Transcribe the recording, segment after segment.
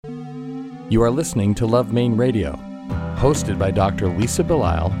You are listening to Love Maine Radio, hosted by Dr. Lisa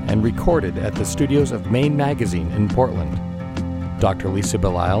Belisle and recorded at the studios of Maine Magazine in Portland. Dr. Lisa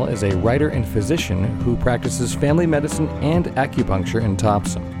Belisle is a writer and physician who practices family medicine and acupuncture in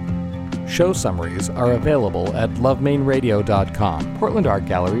Topsom. Show summaries are available at lovemaineradio.com. Portland Art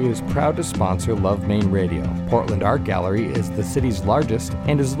Gallery is proud to sponsor Love Maine Radio. Portland Art Gallery is the city's largest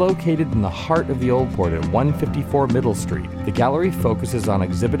and is located in the heart of the Old Port at 154 Middle Street. The gallery focuses on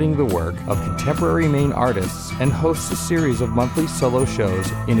exhibiting the work of contemporary Maine artists and hosts a series of monthly solo shows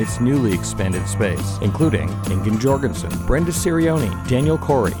in its newly expanded space, including Ingun Jorgensen, Brenda Sirioni, Daniel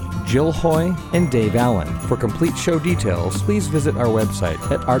Corey, Jill Hoy, and Dave Allen. For complete show details, please visit our website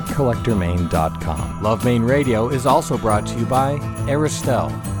at artcollectormaine.com. Love Maine Radio is also brought to you by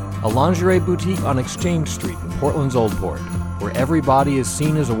Aristelle, a lingerie boutique on Exchange Street in Portland's Old Port, where every body is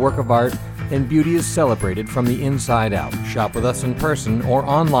seen as a work of art and beauty is celebrated from the inside out. Shop with us in person or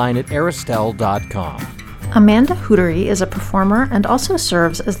online at aristelle.com. Amanda Hootery is a performer and also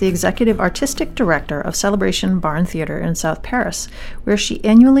serves as the Executive Artistic Director of Celebration Barn Theatre in South Paris, where she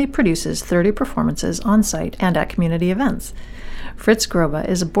annually produces 30 performances on site and at community events. Fritz Groba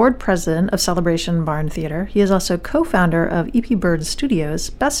is a board president of Celebration Barn Theatre. He is also co-founder of EP Bird Studios,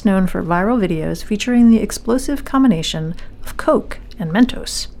 best known for viral videos featuring the explosive combination of Coke and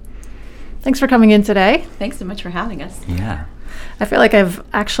Mentos. Thanks for coming in today. Thanks so much for having us. Yeah. I feel like I've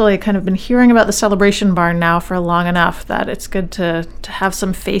actually kind of been hearing about the Celebration Barn now for long enough that it's good to have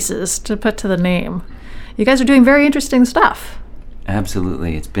some faces to put to the name. You guys are doing very interesting stuff.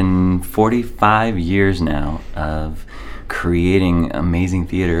 Absolutely. It's been 45 years now of creating amazing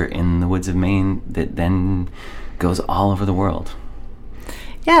theater in the woods of Maine that then goes all over the world.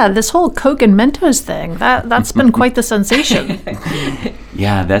 Yeah, this whole Coke and Mentos thing, that's been quite the sensation.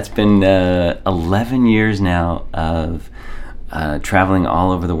 Yeah, that's been 11 years now of traveling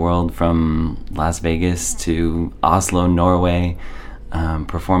all over the world, from Las Vegas to Oslo, Norway,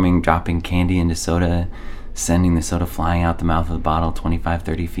 performing, dropping candy into soda, sending the soda flying out the mouth of the bottle 25,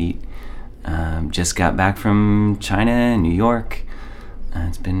 30 feet. Just got back from China and New York.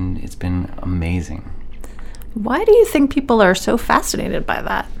 It's been amazing. Why do you think people are so fascinated by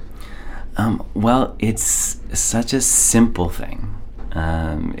that? Well, it's such a simple thing.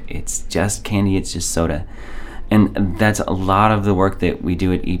 It's just candy, it's just soda. And that's a lot of the work that we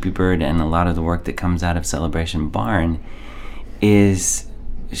do at EP Bird, and a lot of the work that comes out of Celebration Barn is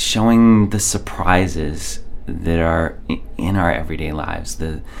showing the surprises that are in our everyday lives,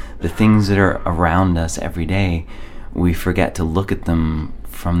 the things that are around us every day. We forget to look at them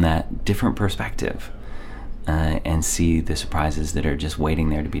from that different perspective and see the surprises that are just waiting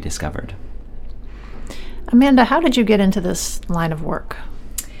there to be discovered. Amanda, how did you get into this line of work?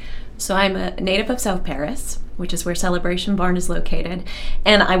 So I'm a native of South Paris, which is where Celebration Barn is located.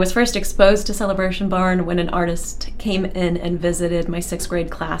 And I was first exposed to Celebration Barn when an artist came in and visited my 6th grade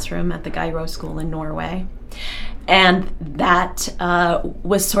classroom at the Gyro School in Norway. And that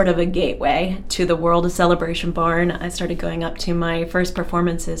was sort of a gateway to the world of Celebration Barn. I started going up to my first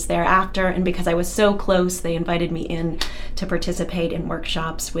performances thereafter, and because I was so close, they invited me in to participate in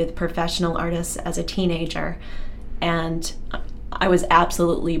workshops with professional artists as a teenager. And I was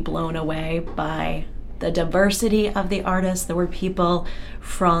absolutely blown away by the diversity of the artists. There were people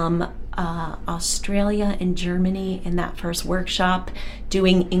from Australia and Germany in that first workshop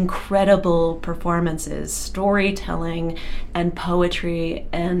doing incredible performances, storytelling and poetry,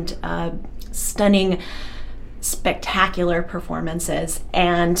 and stunning, spectacular performances.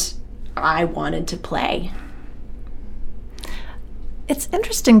 And I wanted to play. It's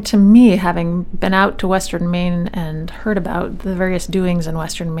interesting to me, having been out to Western Maine and heard about the various doings in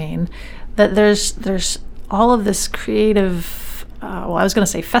Western Maine, that there's all of this creative, I was going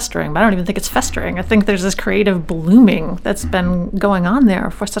to say festering, but I don't even think it's festering. I think there's this creative blooming that's been going on there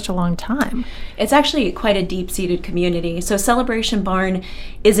for such a long time. It's actually quite a deep-seated community. So Celebration Barn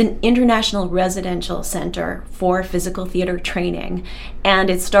is an international residential center for physical theater training. And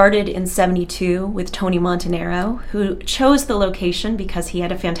it started in '72 with Tony Montanaro, who chose the location because he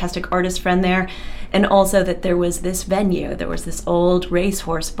had a fantastic artist friend there, and also that there was this venue. There was this old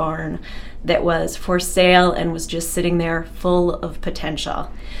racehorse barn that was for sale and was just sitting there full of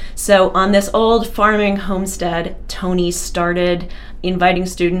potential. So on this old farming homestead, Tony started inviting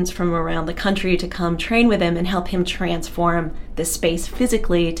students from around the country to come train with him and help him transform the space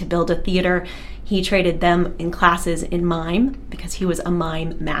physically to build a theater He traded them in classes in mime because he was a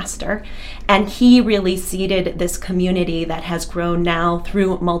mime master. And he really seeded this community that has grown now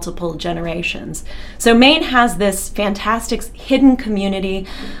through multiple generations. So Maine has this fantastic hidden community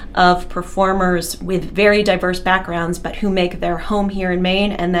of performers with very diverse backgrounds, but who make their home here in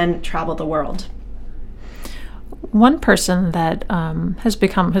Maine and then travel the world. One person that has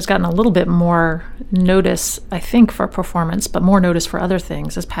gotten a little bit more notice, I think, for performance, but more notice for other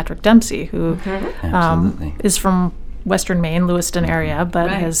things, is Patrick Dempsey, who is from Western Maine, Lewiston area, but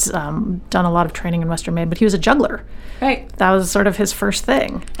has done a lot of training in Western Maine. But he was a juggler. Right. That was sort of his first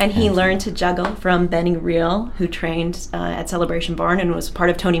thing. And he learned to juggle from Benny Reel, who trained at Celebration Barn and was part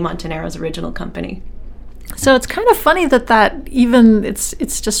of Tony Montanero's original company. So it's kind of funny that even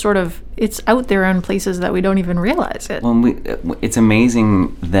it's just sort of, it's out there in places that we don't even realize it. Well, it's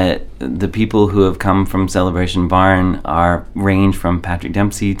amazing that the people who have come from Celebration Barn range from Patrick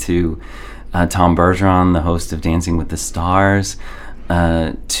Dempsey to Tom Bergeron, the host of Dancing with the Stars,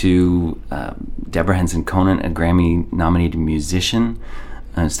 to Deborah Henson Conant, a Grammy-nominated musician,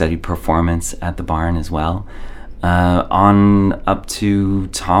 studied performance at the Barn as well. On up to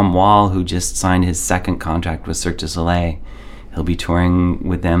Tom Wall, who just signed his second contract with Cirque du Soleil. He'll be touring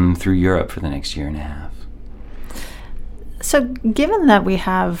with them through Europe for the next year and a half. So given that we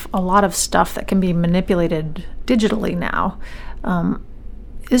have a lot of stuff that can be manipulated digitally now,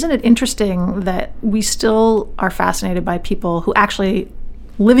 isn't it interesting that we still are fascinated by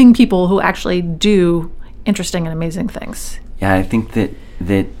living people who actually do interesting and amazing things? Yeah, I think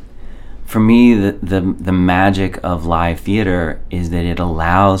that for me, the magic of live theater is that it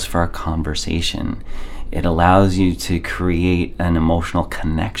allows for a conversation. It allows you to create an emotional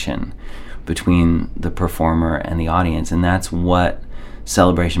connection between the performer and the audience, and that's what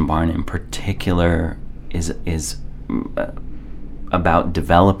Celebration Barn in particular is about,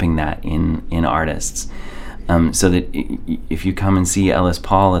 developing that in artists. So that if you come and see Ellis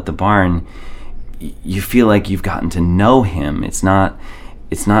Paul at the Barn, you feel like you've gotten to know him. It's not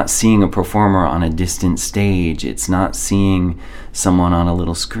seeing a performer on a distant stage. It's not seeing someone on a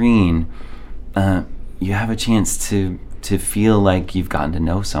little screen. You have a chance to feel like you've gotten to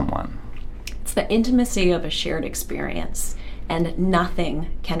know someone. It's the intimacy of a shared experience, and nothing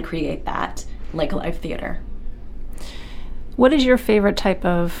can create that like live theater. What is your favorite type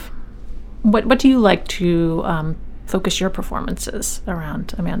of... What do you like to focus your performances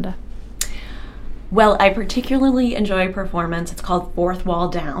around, Amanda? Well, I particularly enjoy a performance. It's called Fourth Wall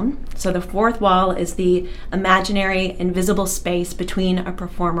Down. So the fourth wall is the imaginary, invisible space between a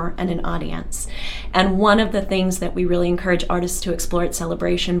performer and an audience. And one of the things that we really encourage artists to explore at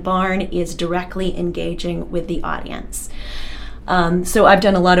Celebration Barn is directly engaging with the audience. So I've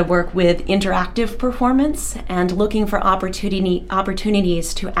done a lot of work with interactive performance and looking for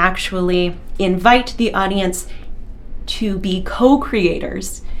opportunities to actually invite the audience to be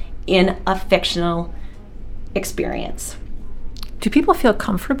co-creators in a fictional experience. Do people feel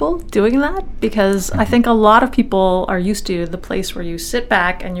comfortable doing that? Because I think a lot of people are used to the place where you sit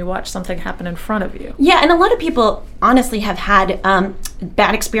back and you watch something happen in front of you. Yeah, and a lot of people honestly have had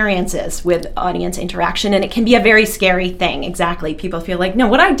bad experiences with audience interaction, and it can be a very scary thing. Exactly. People feel like, no,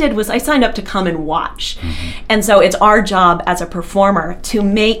 what I did was I signed up to come and watch. And so it's our job as a performer to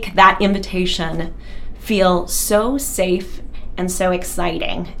make that invitation feel so safe and so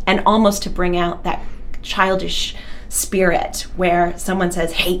exciting, and almost to bring out that childish spirit where someone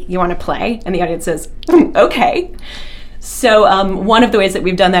says, hey, you want to play? And the audience says, okay. So one of the ways that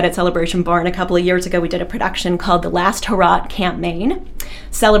we've done that at Celebration Barn, a couple of years ago, we did a production called The Last Hurrah at Camp Maine.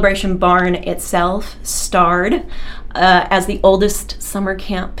 Celebration Barn itself starred as the oldest summer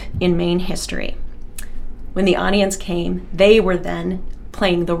camp in Maine history. When the audience came, they were then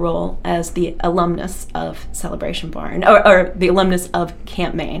playing the role as the alumnus of Celebration Barn, or the alumnus of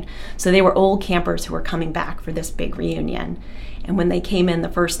Camp Maine. So they were old campers who were coming back for this big reunion. And when they came in, the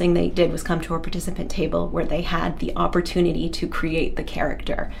first thing they did was come to a participant table where they had the opportunity to create the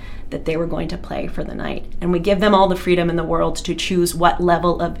character that they were going to play for the night. And we give them all the freedom in the world to choose what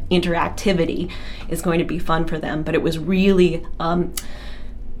level of interactivity is going to be fun for them. But it was really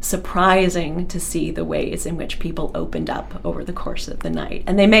surprising to see the ways in which people opened up over the course of the night.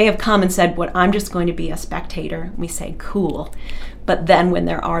 And they may have come and said, "What, I'm just going to be a spectator." We say, cool. But then when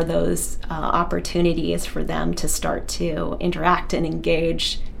there are those opportunities for them to start to interact and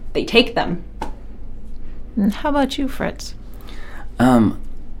engage, they take them. And how about you, Fritz?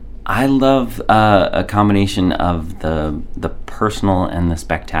 I love a combination of the personal and the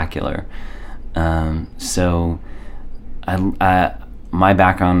spectacular. So my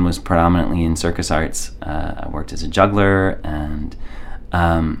background was predominantly in circus arts. I worked as a juggler, and my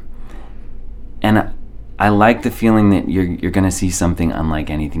background was predominantly in circus arts. I worked as a juggler, and my circus arts. I worked as a juggler, and my background was predominantly in circus arts. I worked as a juggler, and my background was predominantly in circus arts. I worked as a juggler, and And I like the feeling that you're going to see something unlike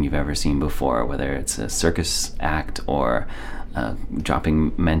anything you've ever seen before, whether it's a circus act or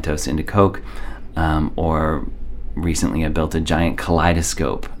dropping Mentos into Coke, or recently I built a giant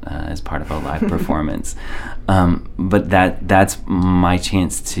kaleidoscope as part of a live performance. But that's my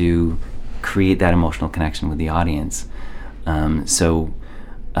chance to create that emotional connection with the audience. So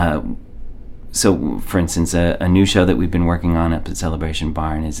for instance, a new show that we've been working on up at Celebration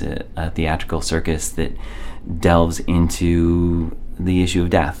Barn is a theatrical circus that delves into the issue of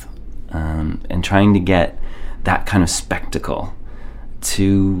death, and trying to get that kind of spectacle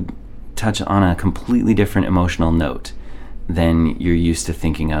to touch on a completely different emotional note than you're used to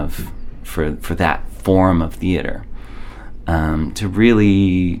thinking of for that form of theater, to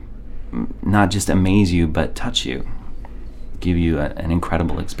really not just amaze you but touch you, give you an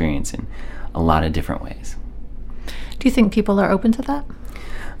incredible experience in a lot of different ways. Do you think people are open to that?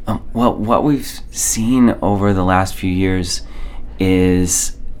 Well, what we've seen over the last few years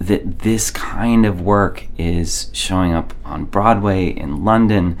is that this kind of work is showing up on Broadway in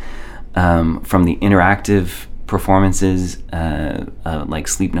London, from the interactive performances like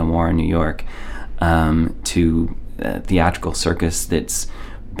Sleep No More in New York, to theatrical circus that's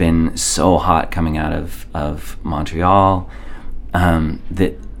been so hot coming out of Montreal,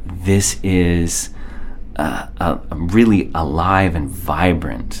 that this is a really alive and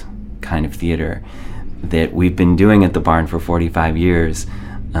vibrant kind of theater that we've been doing at the Barn for 45 years,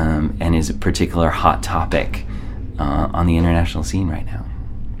 and is a particular hot topic on the international scene right now.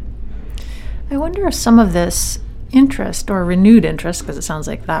 I wonder if some of this interest, or renewed interest, because it sounds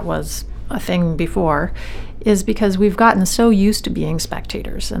like that was a thing before, is because we've gotten so used to being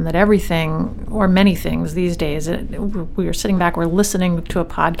spectators, and that everything, or many things these days, we're sitting back, we're listening to a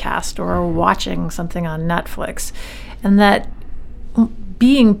podcast or watching something on Netflix, and that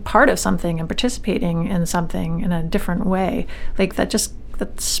being part of something and participating in something in a different way, like that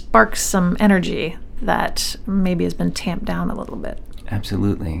sparks some energy that maybe has been tamped down a little bit.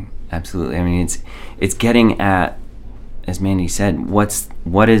 Absolutely. I mean, it's getting at, as Mandy said,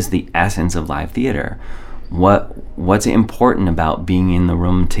 what is the essence of live theater? What's important about being in the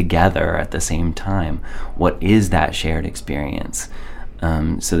room together at the same time? What is that shared experience?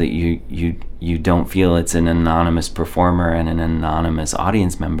 So that you don't feel it's an anonymous performer and an anonymous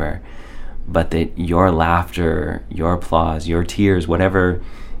audience member, but that your laughter, your applause, your tears, whatever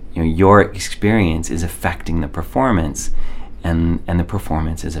your experience is affecting the performance, and the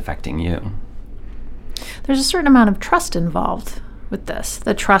performance is affecting you. There's a certain amount of trust involved with this.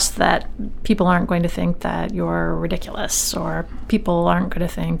 The trust that people aren't going to think that you're ridiculous, or people aren't going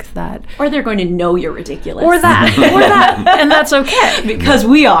to think that... Or they're going to know you're ridiculous. Or that. And that's okay. Because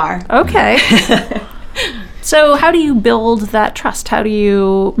we are. Okay. So how do you build that trust? How do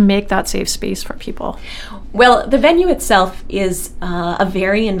you make that safe space for people? Well, the venue itself is a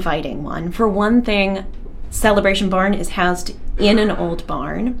very inviting one. For one thing, Celebration Barn is housed in an old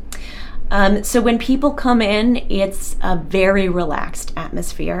barn. So when people come in, it's a very relaxed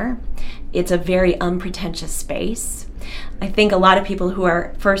atmosphere. It's a very unpretentious space. I think a lot of people who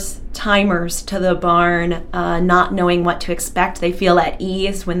are first timers to the barn, not knowing what to expect, they feel at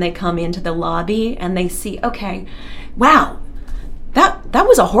ease when they come into the lobby and they see, okay, wow, that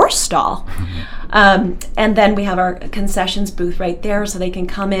was a horse stall. And then we have our concessions booth right there, so they can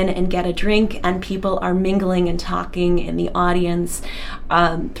come in and get a drink, and people are mingling and talking in the audience.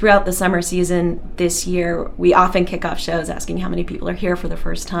 Throughout the summer season this year, we often kick off shows asking how many people are here for the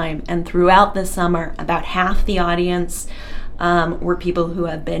first time. And throughout the summer, about half the audience were people who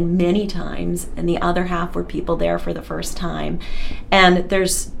have been many times, and the other half were people there for the first time. And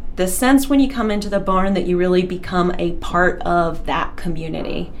there's the sense when you come into the barn that you really become a part of that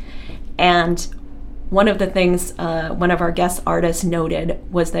community. And one of the things one of our guest artists noted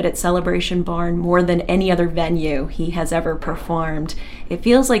was that at Celebration Barn, more than any other venue he has ever performed, it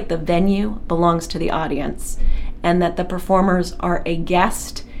feels like the venue belongs to the audience, and that the performers are a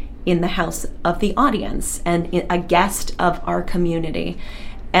guest in the house of the audience and a guest of our community.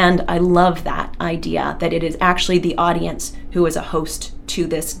 And I love that idea, that it is actually the audience who is a host to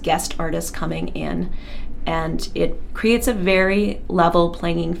this guest artist coming in. And it creates a very level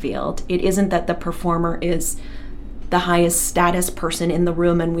playing field. It isn't that the performer is the highest status person in the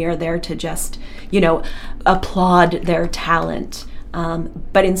room and we are there to just, applaud their talent.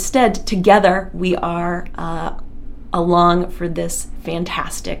 But instead, together, we are along for this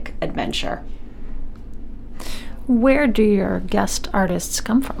fantastic adventure. Where do your guest artists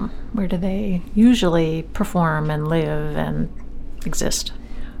come from? Where do they usually perform and live and exist?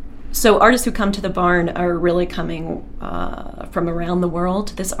 So artists who come to the barn are really coming from around the world.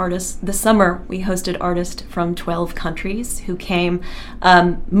 This summer, we hosted artists from 12 countries who came.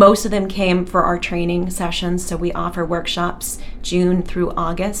 Most of them came for our training sessions, so we offer workshops June through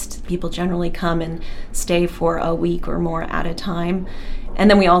August. People generally come and stay for a week or more at a time. And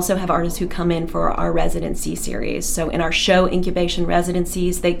then we also have artists who come in for our residency series. So in our show incubation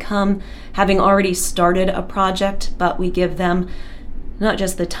residencies, they come having already started a project, but we give them not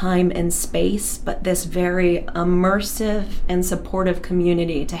just the time and space, but this very immersive and supportive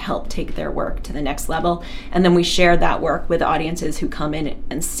community to help take their work to the next level. And then we share that work with audiences who come in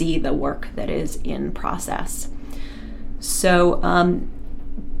and see the work that is in process. So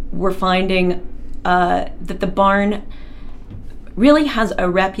we're finding that the barn really has a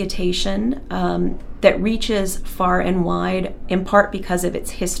reputation that reaches far and wide, in part because of its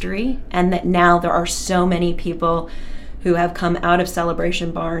history, and that now there are so many people who have come out of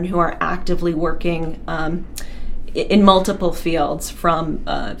Celebration Barn who are actively working in multiple fields.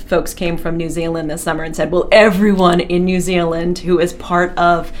 Folks came from New Zealand this summer and said, well, everyone in New Zealand who is part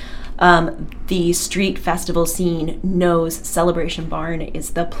of the street festival scene knows Celebration Barn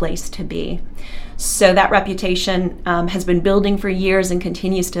is the place to be. So that reputation has been building for years and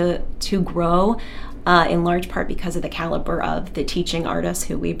continues to grow, in large part because of the caliber of the teaching artists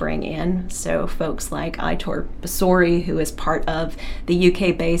who we bring in. So folks like Aitor Basori, who is part of the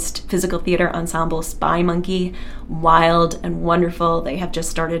UK-based physical theater ensemble Spy Monkey, wild and wonderful. They have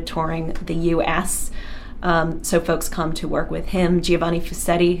just started touring the US. So folks come to work with him. Giovanni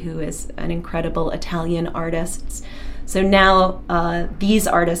Fusetti, who is an incredible Italian artist. So now these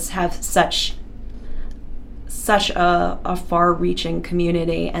artists have such a far-reaching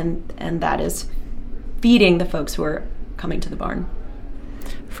community, and that is feeding the folks who are coming to the barn.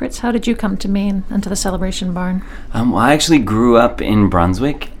 Fritz, how did you come to Maine and to the Celebration Barn? Well, I actually grew up in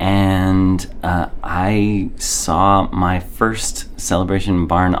Brunswick, and I saw my first Celebration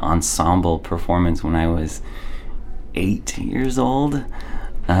Barn ensemble performance when I was 8 years old,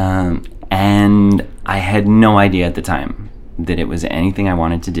 and I had no idea at the time that it was anything I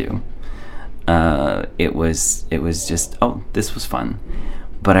wanted to do. It was just, oh, this was fun.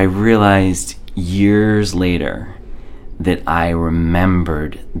 But I realized years later that I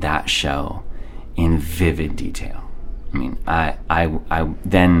remembered that show in vivid detail. I mean, I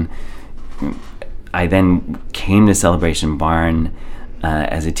then came to Celebration Barn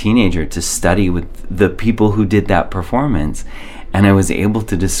as a teenager to study with the people who did that performance, and I was able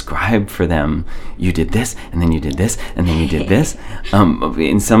to describe for them, you did this, and then you did this, and then you did this.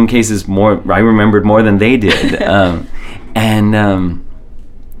 In some cases, more, I remembered more than they did, and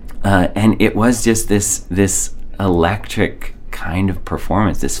it was just this electric kind of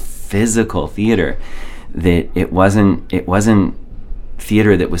performance, this physical theater, that it wasn't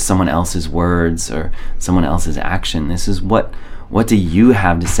theater that was someone else's words or someone else's action. This is what do you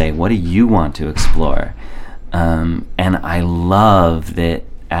have to say? What do you want to explore? And I love that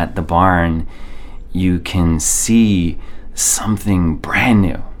at the barn you can see something brand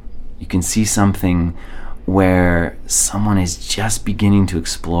new. You can see something where someone is just beginning to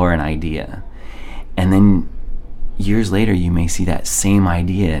explore an idea. And then years later, you may see that same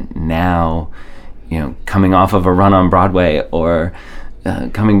idea now, coming off of a run on Broadway or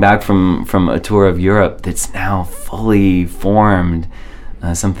coming back from a tour of Europe that's now fully formed,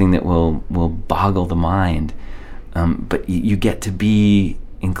 something that will boggle the mind. But you get to be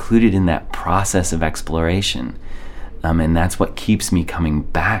included in that process of exploration. And that's what keeps me coming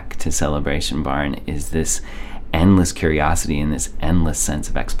back to Celebration Barn, is this endless curiosity and this endless sense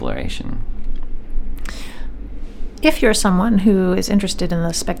of exploration. If you're someone who is interested in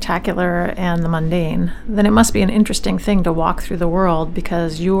the spectacular and the mundane, then it must be an interesting thing to walk through the world,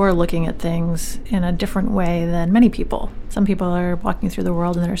 because you're looking at things in a different way than many people. Some people are walking through the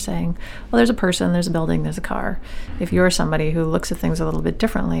world and they're saying, well, there's a person, there's a building, there's a car. If you're somebody who looks at things a little bit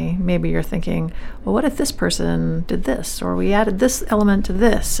differently, maybe you're thinking, well, what if this person did this, or we added this element to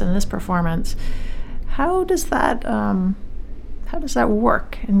this in this performance? How does that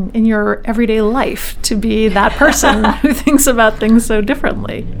work in your everyday life, to be that person who thinks about things so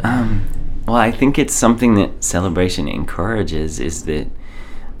differently? Well, I think it's something that Celebration encourages, is that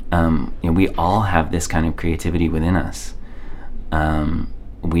we all have this kind of creativity within us.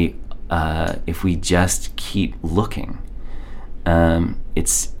 If we just keep looking,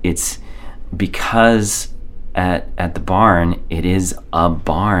 it's because at the barn, it is a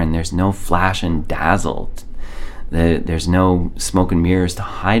barn. There's no flash and dazzle. There's no smoke and mirrors to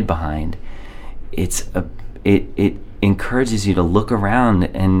hide behind. It encourages you to look around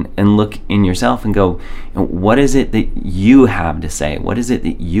and look in yourself and go, what is it that you have to say? What is it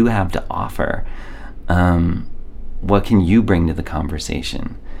that you have to offer? What can you bring to the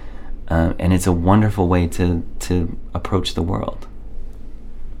conversation? And it's a wonderful way to approach the world.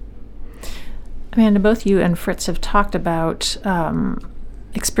 Amanda, both you and Fritz have talked about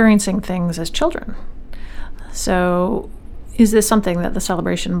experiencing things as children. So is this something that the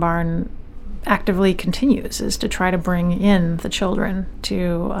Celebration Barn actively continues, is to try to bring in the children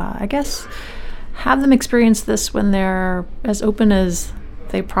to, I guess, have them experience this when they're as open as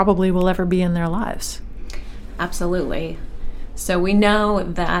they probably will ever be in their lives? Absolutely. So we know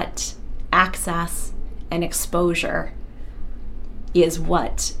that access and exposure is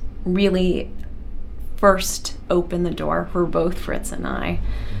what really first opened the door for both Fritz and I.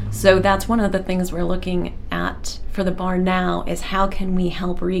 So that's one of the things we're looking at for the barn now, is how can we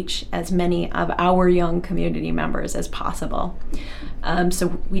help reach as many of our young community members as possible.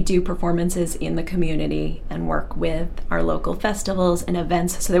 So we do performances in the community and work with our local festivals and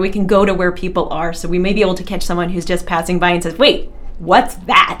events so that we can go to where people are. So we may be able to catch someone who's just passing by and says, wait, what's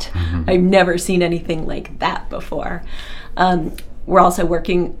that? Mm-hmm. I've never seen anything like that before. We're also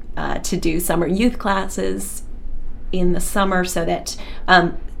working to do summer youth classes in the summer so that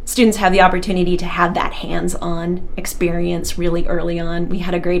students have the opportunity to have that hands-on experience really early on. We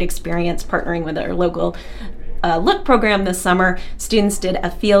had a great experience partnering with our local Look program this summer. Students did a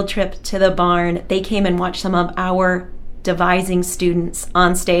field trip to the barn. They came and watched some of our devising students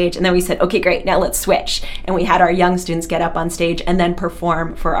on stage, and then we said, okay, great, now let's switch. And we had our young students get up on stage and then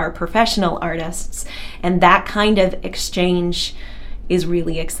perform for our professional artists. And that kind of exchange is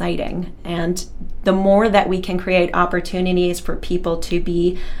really exciting. And the more that we can create opportunities for people to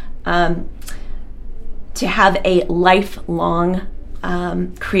be, to have a lifelong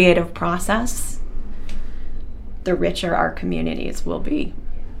creative process, the richer our communities will be.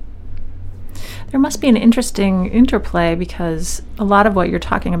 There must be an interesting interplay, because a lot of what you're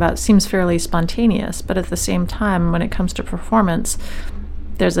talking about seems fairly spontaneous, but at the same time, when it comes to performance,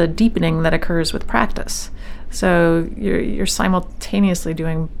 there's a deepening that occurs with practice. So you're simultaneously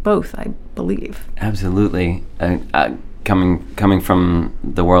doing both, I believe. Absolutely. Coming from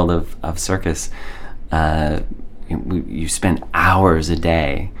the world of circus, you spend hours a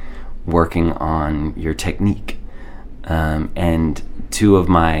day working on your technique. And two of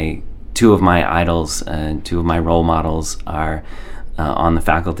my idols, two of my role models are on the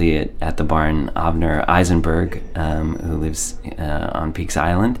faculty at the barn. Avner Eisenberg, who lives on Peaks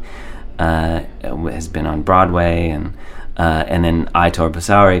Island, has been on Broadway, and then Aitor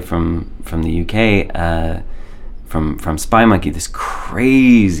Basauri from the UK, from Spy Monkey, this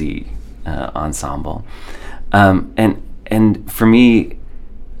crazy ensemble, and for me,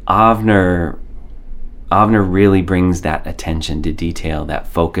 Avner really brings that attention to detail, that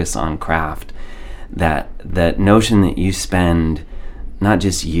focus on craft, that notion that you spend not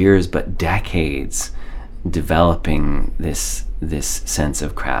just years but decades developing this sense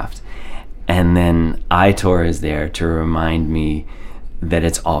of craft. And then Aitor is there to remind me that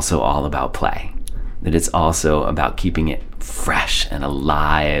it's also all about play, that it's also about keeping it fresh and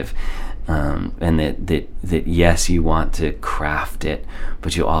alive, and that yes, you want to craft it,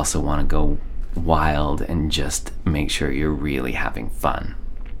 but you also want to go wild and just make sure you're really having fun.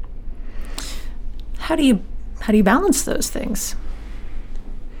 How do you balance those things?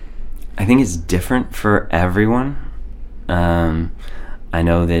 I think it's different for everyone. I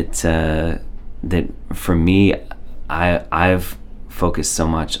know that for me, I've focused so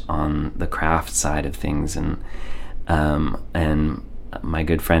much on the craft side of things, and my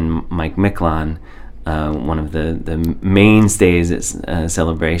good friend Mike Micklon, one of the mainstays at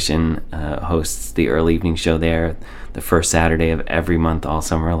Celebration, hosts the early evening show there the first Saturday of every month all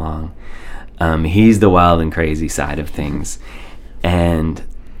summer long. He's the wild and crazy side of things, and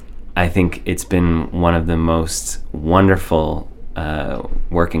I think it's been one of the most wonderful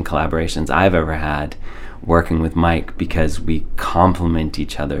working collaborations I've ever had, working with Mike, because we complement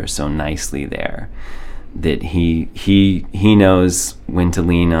each other so nicely there. That he knows when to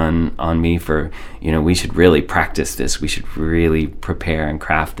lean on me for, we should really practice this, we should really prepare and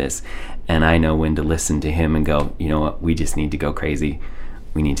craft this, and I know when to listen to him and go, you know what, we just need to go crazy,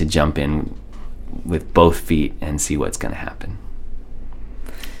 we need to jump in with both feet and see what's going to happen.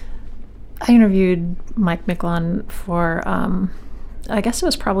 I interviewed Mike Micklon for I guess it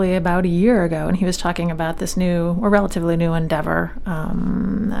was probably about a year ago, and he was talking about this new, or relatively new endeavor.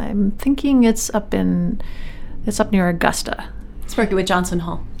 I'm thinking it's up near Augusta. It's working with Johnson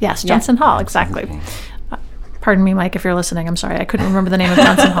Hall. Yes, Johnson Hall, exactly. pardon me, Mike, if you're listening, I'm sorry, I couldn't remember the name of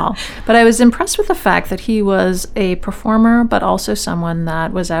Johnson Hall. But I was impressed with the fact that he was a performer, but also someone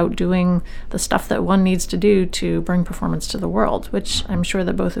that was out doing the stuff that one needs to do to bring performance to the world, which I'm sure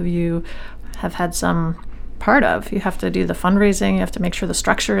that both of you have had some part of. You have to do the fundraising, you have to make sure the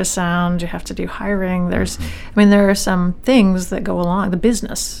structure is sound, you have to do hiring. There are some things that go along the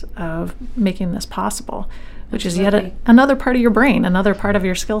business of making this possible, which Absolutely. Is yet another part of your brain, another part of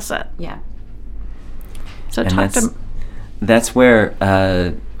your skill set. Yeah. So that's where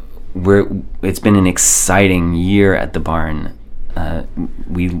it's been an exciting year at the barn.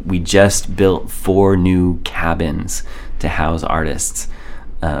 We just built 4 new cabins to house artists.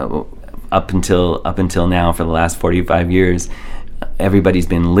 Up until now, for the last 45 years, everybody's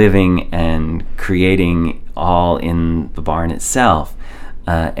been living and creating all in the barn itself.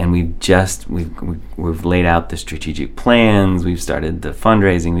 And we've laid out the strategic plans, we've started the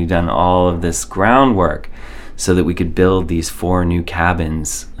fundraising, we've done all of this groundwork so that we could build these 4 new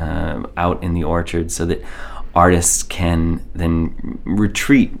cabins out in the orchard so that artists can then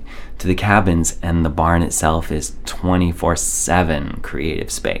retreat to the cabins, and the barn itself is 24/7 creative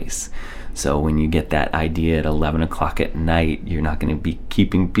space. So when you get that idea at 11 o'clock at night, you're not going to be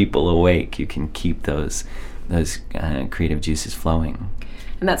keeping people awake. You can keep those creative juices flowing.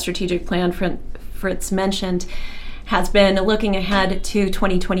 And that strategic plan Fritz mentioned has been looking ahead to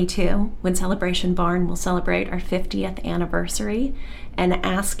 2022, when Celebration Barn will celebrate our 50th anniversary, and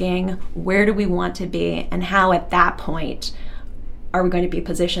asking where do we want to be and how at that point are we going to be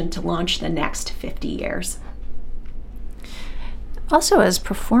positioned to launch the next 50 years. Also, as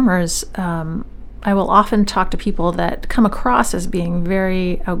performers, I will often talk to people that come across as being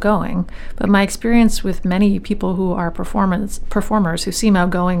very outgoing, but my experience with many people who are performers who seem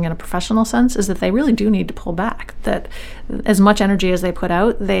outgoing in a professional sense is that they really do need to pull back, that as much energy as they put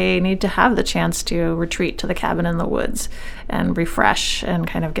out, they need to have the chance to retreat to the cabin in the woods and refresh and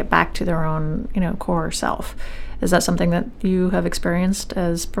kind of get back to their own, core self. Is that something that you have experienced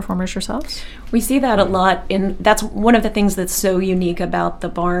as performers yourselves? We see that a lot, that's one of the things that's so unique about the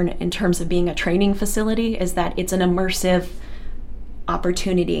barn in terms of being a training facility, is that it's an immersive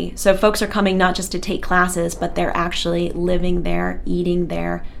opportunity. So folks are coming not just to take classes, but they're actually living there, eating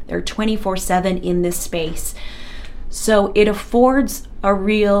there. They're 24/7 in this space. So it affords a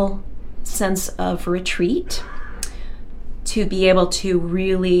real sense of retreat, to be able to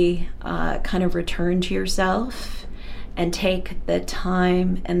really kind of return to yourself and take the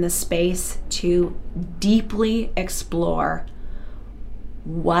time and the space to deeply explore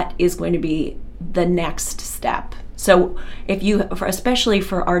what is going to be the next step. So especially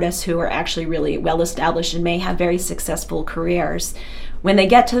for artists who are actually really well established and may have very successful careers, when they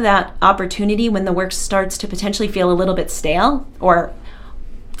get to that opportunity, when the work starts to potentially feel a little bit stale or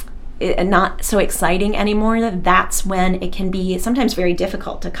not so exciting anymore, that's when it can be sometimes very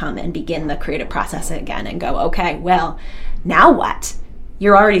difficult to come and begin the creative process again and go, okay, well, now what?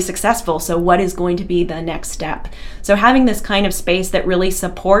 You're already successful, so what is going to be the next step? So having this kind of space that really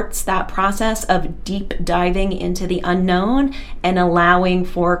supports that process of deep diving into the unknown and allowing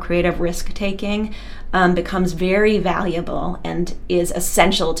for creative risk-taking becomes very valuable and is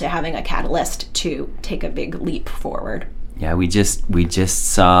essential to having a catalyst to take a big leap forward. Yeah, we just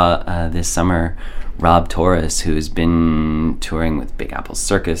saw this summer Rob Torres, who's been touring with Big Apple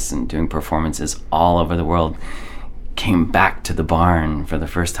Circus and doing performances all over the world, came back to the barn for the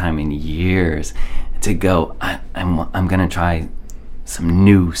first time in years to go, I'm going to try some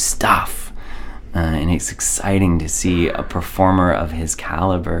new stuff. And it's exciting to see a performer of his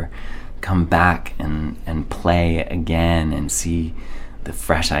caliber come back and play again and see the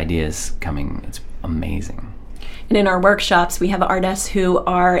fresh ideas coming. It's amazing. And in our workshops, we have artists who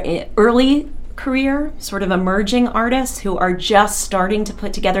are early career, sort of emerging artists who are just starting to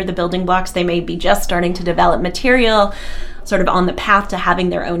put together the building blocks. They may be just starting to develop material, sort of on the path to having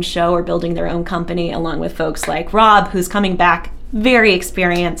their own show or building their own company, along with folks like Rob, who's coming back, very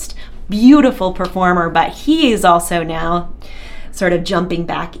experienced, beautiful performer, but he is also now sort of jumping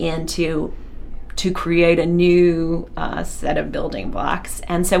back into to create a new set of building blocks.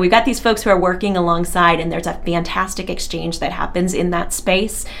 And so we've got these folks who are working alongside, and there's a fantastic exchange that happens in that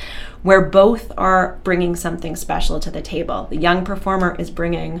space where both are bringing something special to the table. The young performer is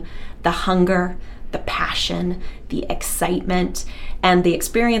bringing the hunger, the passion, the excitement, and the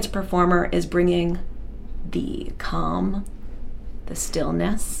experienced performer is bringing the calm, the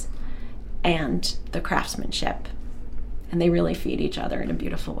stillness, and the craftsmanship. And they really feed each other in a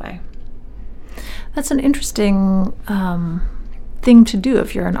beautiful way. That's an interesting thing to do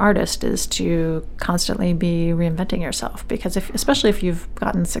if you're an artist, is to constantly be reinventing yourself, because especially if you've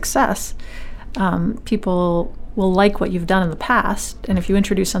gotten success, People will like what you've done in the past, and if you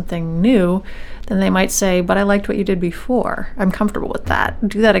introduce something new, then they might say, but I liked what you did before. I'm comfortable with that.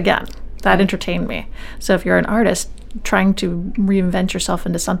 Do that again. That entertained me. So if you're an artist, trying to reinvent yourself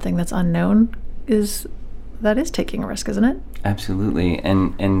into something that's unknown is taking a risk, isn't it? Absolutely.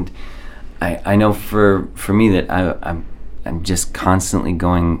 And I know for me that I'm just constantly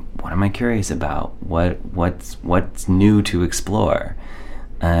going, what am I curious about? What's new to explore?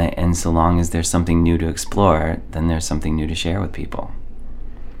 And so long as there's something new to explore, then there's something new to share with people.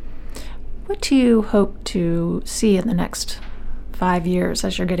 What do you hope to see in the next 5 years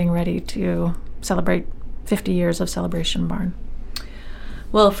as you're getting ready to celebrate 50 years of Celebration Barn?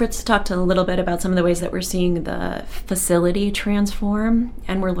 Well, Fritz talked a little bit about some of the ways that we're seeing the facility transform,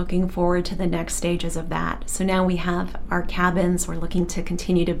 and we're looking forward to the next stages of that. So now we have our cabins. We're looking to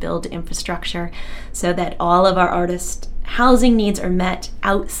continue to build infrastructure so that all of our artists' housing needs are met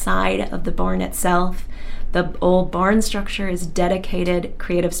outside of the barn itself. The old barn structure is dedicated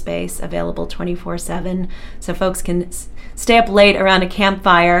creative space available 24/7, so folks can stay up late around a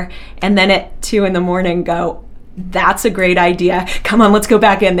campfire and then at 2 a.m. go, that's a great idea. Come on, let's go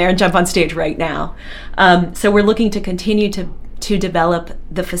back in there and jump on stage right now. So we're looking to continue to develop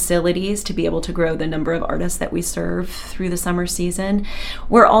the facilities to be able to grow the number of artists that we serve through the summer season.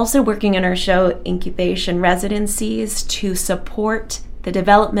 We're also working in our show incubation residencies to support the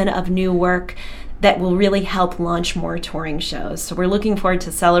development of new work that will really help launch more touring shows. So we're looking forward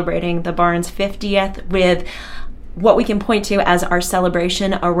to celebrating the Barn's 50th with what we can point to as our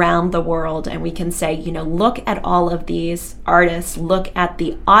celebration around the world. And we can say, look at all of these artists, look at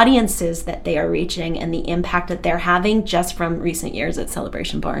the audiences that they are reaching and the impact that they're having just from recent years at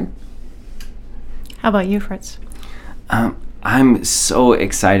Celebration Barn. How about you, Fritz? I'm so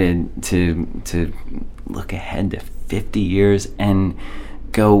excited to look ahead to 50 years and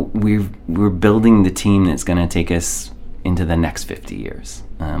go, we're building the team that's going to take us into the next 50 years,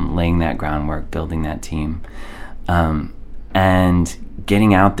 laying that groundwork, building that team. And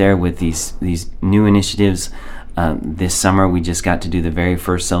getting out there with these new initiatives. This summer we just got to do the very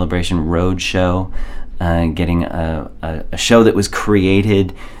first Celebration Road show, getting a show that was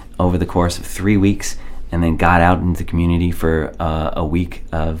created over the course of 3 weeks and then got out into the community for a week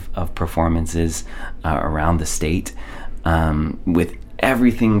of performances around the state, with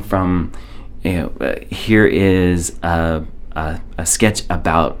everything from, here is a sketch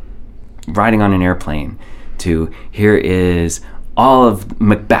about riding on an airplane, to here is all of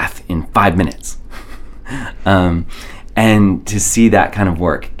Macbeth in 5 minutes. And to see that kind of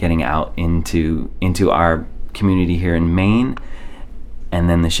work getting out into our community here in Maine, and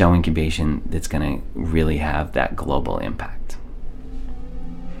then the show incubation that's going to really have that global impact.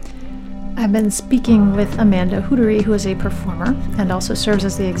 I've been speaking with Amanda Hootery, who is a performer and also serves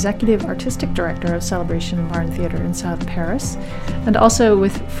as the Executive Artistic Director of Celebration Barn Theater in South Paris, and also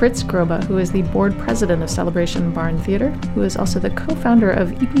with Fritz Grobe, who is the Board President of Celebration Barn Theater, who is also the co-founder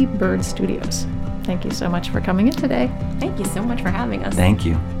of EP Bird Studios. Thank you so much for coming in today. Thank you so much for having us. Thank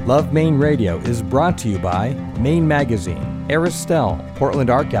you. Love Maine Radio is brought to you by Maine Magazine, Aristelle, Portland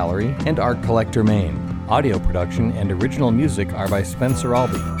Art Gallery, and Art Collector Maine. Audio production and original music are by Spencer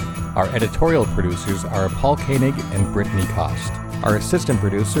Albee. Our editorial producers are Paul Koenig and Brittany Cost. Our assistant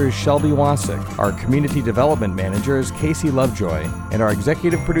producer is Shelby Wasick. Our community development manager is Casey Lovejoy. And our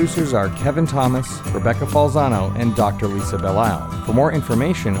executive producers are Kevin Thomas, Rebecca Falzano, and Dr. Lisa Belisle. For more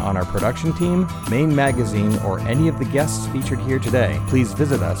information on our production team, Maine Magazine, or any of the guests featured here today, please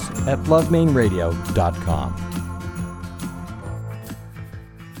visit us at lovemaineradio.com.